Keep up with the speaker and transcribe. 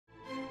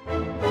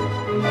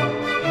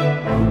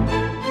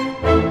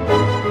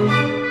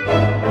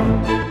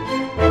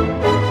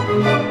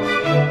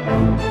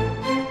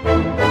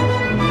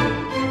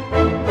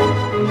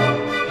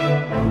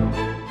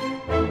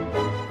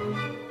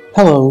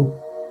Hello,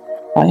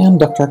 I am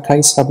Dr.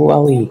 Qais Abu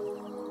Ali,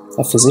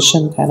 a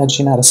physician and a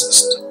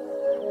geneticist.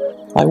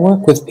 I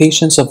work with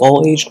patients of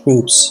all age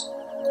groups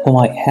who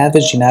might have a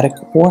genetic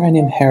or an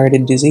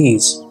inherited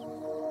disease.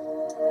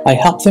 I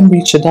help them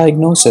reach a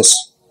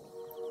diagnosis,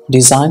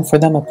 design for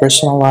them a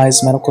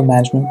personalized medical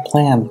management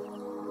plan,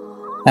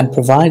 and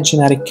provide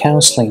genetic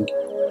counseling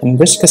and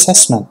risk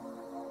assessment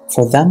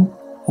for them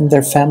and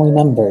their family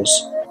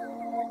members.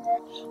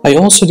 I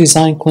also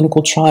design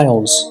clinical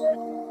trials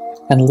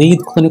and lead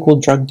clinical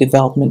drug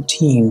development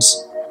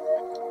teams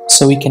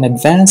so we can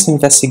advance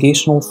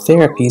investigational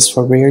therapies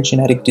for rare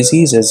genetic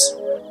diseases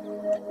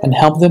and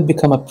help them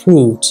become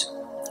approved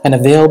and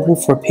available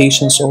for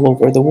patients all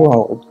over the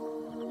world.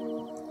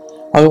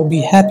 I will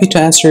be happy to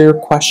answer your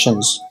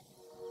questions,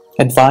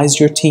 advise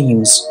your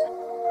teams,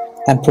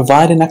 and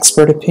provide an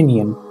expert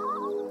opinion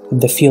in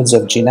the fields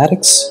of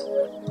genetics,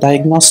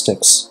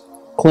 diagnostics,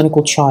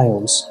 clinical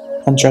trials,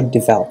 and drug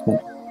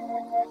development.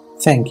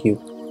 Thank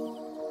you.